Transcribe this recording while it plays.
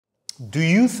Do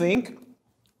you think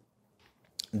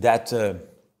that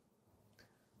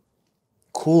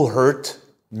Cool Hurt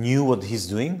knew what he's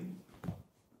doing?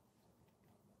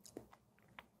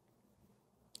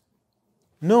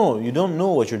 No, you don't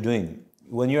know what you're doing.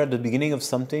 When you're at the beginning of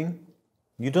something,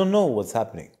 you don't know what's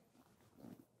happening.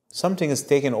 Something is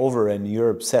taken over and you're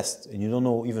obsessed and you don't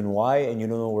know even why and you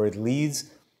don't know where it leads.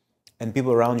 And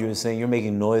people around you are saying, you're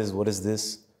making noise, what is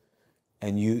this?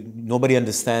 And nobody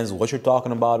understands what you're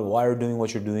talking about, why you're doing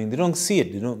what you're doing. They don't see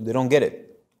it, they don't get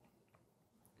it.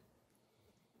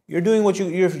 You're doing what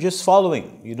you're just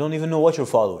following. You don't even know what you're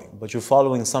following, but you're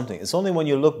following something. It's only when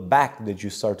you look back that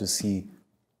you start to see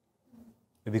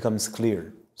it becomes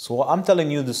clear. So I'm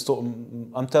telling you the story,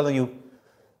 I'm telling you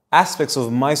aspects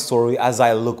of my story as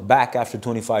I look back after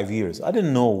 25 years. I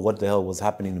didn't know what the hell was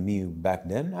happening to me back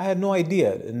then. I had no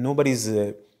idea. And nobody's,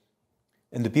 and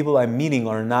the people I'm meeting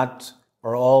are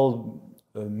all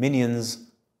minions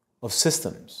of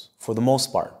systems for the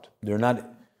most part. They're not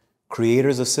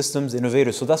creators of systems,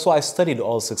 innovators. So that's why I studied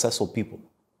all successful people,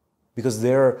 because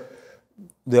they're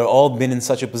all been in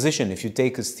such a position. If you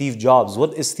take a Steve Jobs,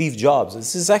 what is Steve Jobs?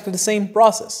 It's exactly the same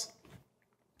process.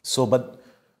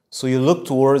 So you look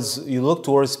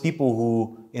towards people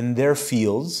who, in their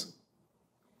fields,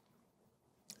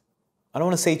 I don't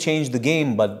want to say changed the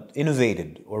game, but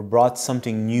innovated or brought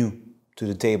something new to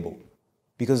the table.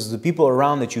 Because the people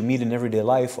around that you meet in everyday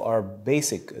life are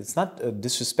basic. It's not a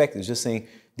disrespect, it's just saying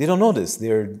they don't know this.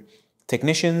 They're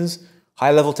technicians,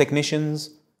 high-level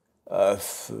technicians,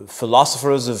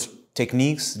 philosophers of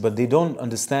techniques, but they don't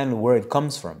understand where it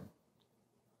comes from.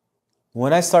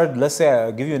 When I started, let's say,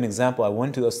 I'll give you an example. I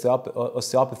went to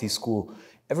osteopathy school.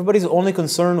 Everybody's only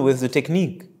concerned with the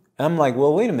technique. And I'm like,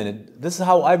 well, wait a minute. This is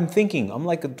how I'm thinking. I'm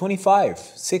like a 25,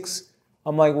 6.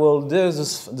 I'm like, well,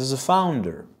 there's a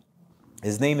founder.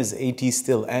 His name is A.T.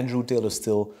 Still, Andrew Taylor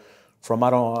Still, from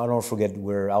I don't forget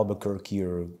where, Albuquerque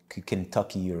or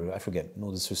Kentucky or I forget.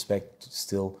 No disrespect,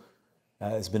 Still.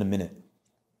 It's been a minute.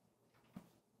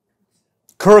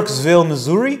 Kirksville,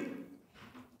 Missouri?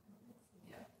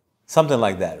 Something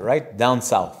like that, right? Down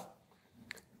south.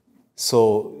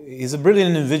 So he's a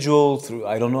brilliant individual.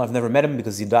 I don't know, I've never met him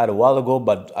because he died a while ago,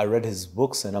 but I read his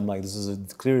books and I'm like, this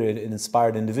is clearly an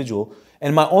inspired individual.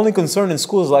 And my only concern in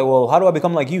school is like, well, how do I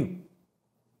become like you?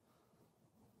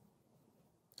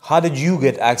 How did you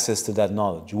get access to that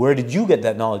knowledge? Where did you get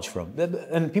that knowledge from?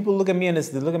 And people look at me and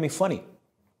they look at me funny,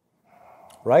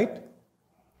 right?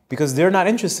 Because they're not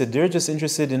interested. They're just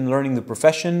interested in learning the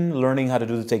profession, learning how to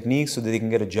do the techniques so that they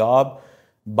can get a job,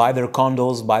 buy their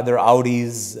condos, buy their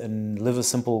Audis, and live a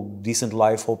simple, decent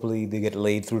life. Hopefully they get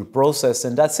laid through the process,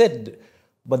 and that's it.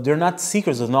 But they're not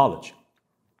seekers of knowledge.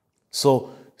 So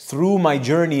through my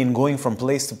journey in going from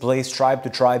place to place, tribe to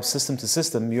tribe, system to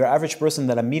system, your average person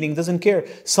that I'm meeting doesn't care.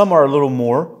 Some are a little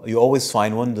more. You always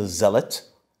find one, the zealot,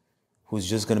 who's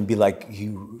just going to be like,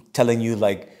 telling you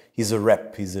like, he's a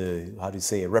rep, he's a, how do you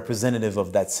say, a representative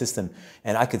of that system.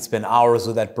 And I could spend hours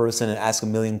with that person and ask a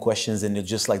million questions and it's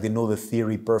just like they know the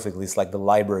theory perfectly. It's like the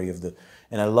library of the,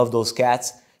 and I love those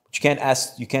cats. But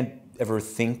you can't ever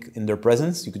think in their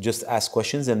presence. You could just ask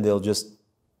questions and they'll just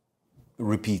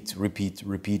repeat. And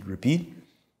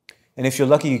if you're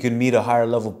lucky, you can meet a higher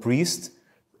level priest.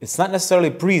 It's not necessarily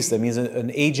a priest, I mean, it's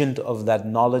an agent of that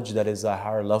knowledge that is a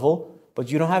higher level, but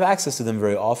you don't have access to them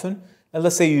very often. And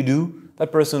let's say you do,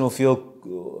 that person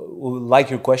will like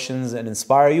your questions and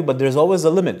inspire you, but there's always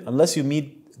a limit. Unless you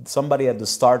meet somebody at the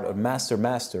start, a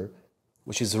master,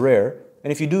 which is rare.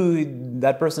 And if you do,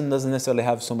 that person doesn't necessarily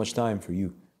have so much time for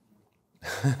you.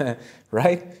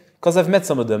 Right? Because I've met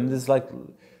some of them. It's like,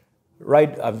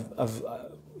 right, I've a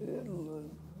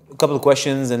couple of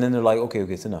questions and then they're like, okay,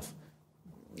 it's enough.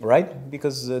 Right?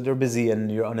 Because they're busy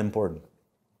and you're unimportant.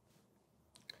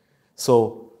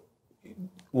 So,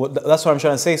 that's what I'm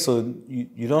trying to say. So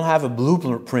you don't have a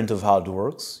blueprint of how it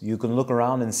works. You can look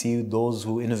around and see those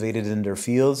who innovated in their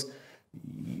fields.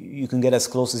 You can get as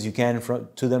close as you can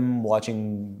to them,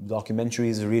 watching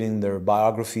documentaries, reading their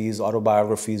biographies,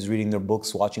 autobiographies, reading their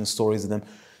books, watching stories of them,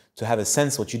 to have a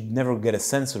sense, what you'd never get a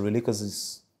sense of really, because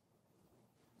it's,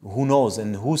 who knows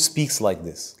and who speaks like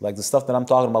this? Like the stuff that I'm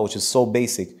talking about, which is so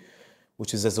basic,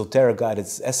 which is esoteric at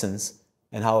its essence,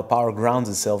 and how a power grounds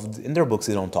itself. In their books,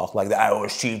 they don't talk like that. I will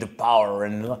achieve the power.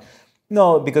 And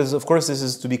no, because of course this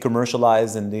is to be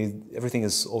commercialized and everything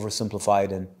is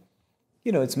oversimplified and,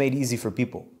 you know, it's made easy for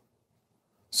people.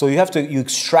 So you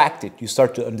extract it. You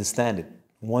start to understand it.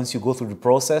 Once you go through the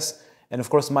process, and of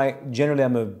course generally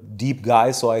I'm a deep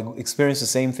guy, so I experience the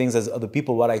same things as other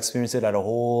people, but I experience it at a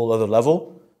whole other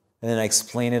level. And then I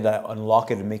explain it, I unlock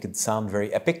it and make it sound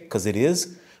very epic, because it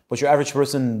is. But your average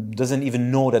person doesn't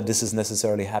even know that this has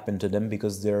necessarily happened to them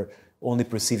because they're only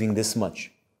perceiving this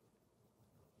much.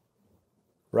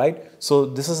 Right? So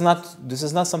this is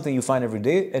not something you find every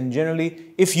day. And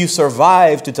generally, if you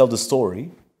survive to tell the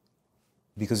story,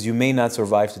 because you may not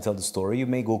survive to tell the story, you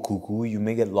may go cuckoo, you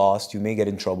may get lost, you may get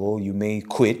in trouble, you may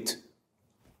quit,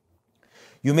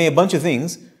 you may a bunch of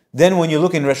things. Then when you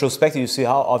look in retrospect, you see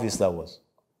how obvious that was.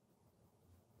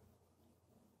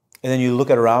 And then you look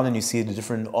around and you see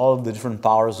all of the different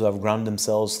powers who have grounded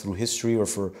themselves through history or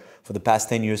for the past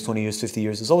 10 years, 20 years, 50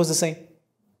 years. It's always the same.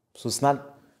 So it's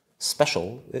not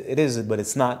special. It is, but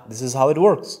it's not. This is how it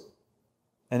works.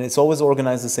 And it's always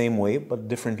organized the same way, but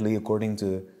differently according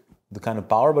to the kind of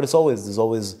power. But there's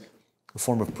always a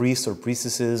form of priests or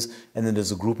priestesses, and then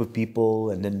there's a group of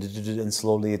people, and then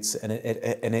slowly it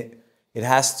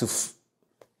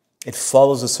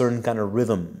follows a certain kind of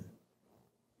rhythm.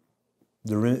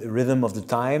 The rhythm of the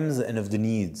times and of the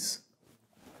needs.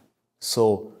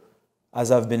 So,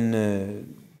 as I've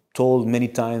been told many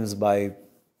times by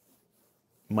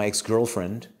my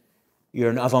ex-girlfriend,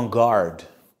 you're an avant-garde.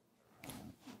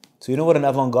 So you know what an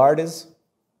avant-garde is?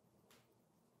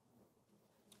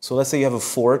 So let's say you have a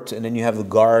fort and then you have the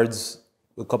guards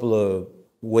a couple of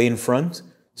way in front,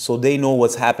 so they know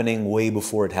what's happening way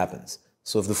before it happens.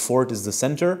 So if the fort is the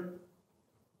center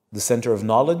of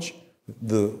knowledge,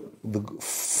 the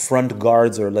front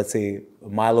guards are, let's say, a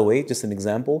mile away, just an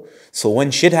example. So when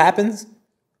shit happens,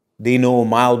 they know a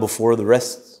mile before the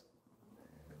rest.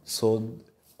 So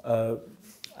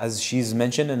as she's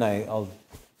mentioned, and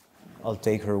I'll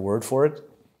take her word for it,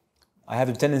 I have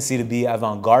a tendency to be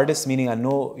avant-gardist, meaning I'm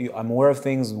aware of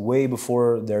things way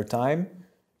before their time,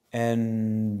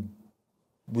 and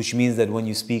which means that when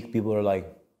you speak, people are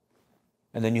like,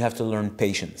 and then you have to learn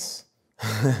patience.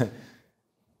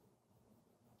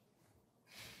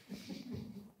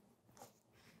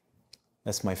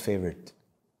 That's my favorite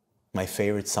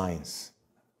science.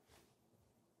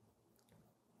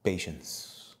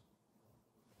 Patience.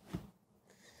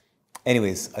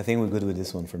 Anyways, I think we're good with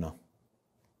this one for now.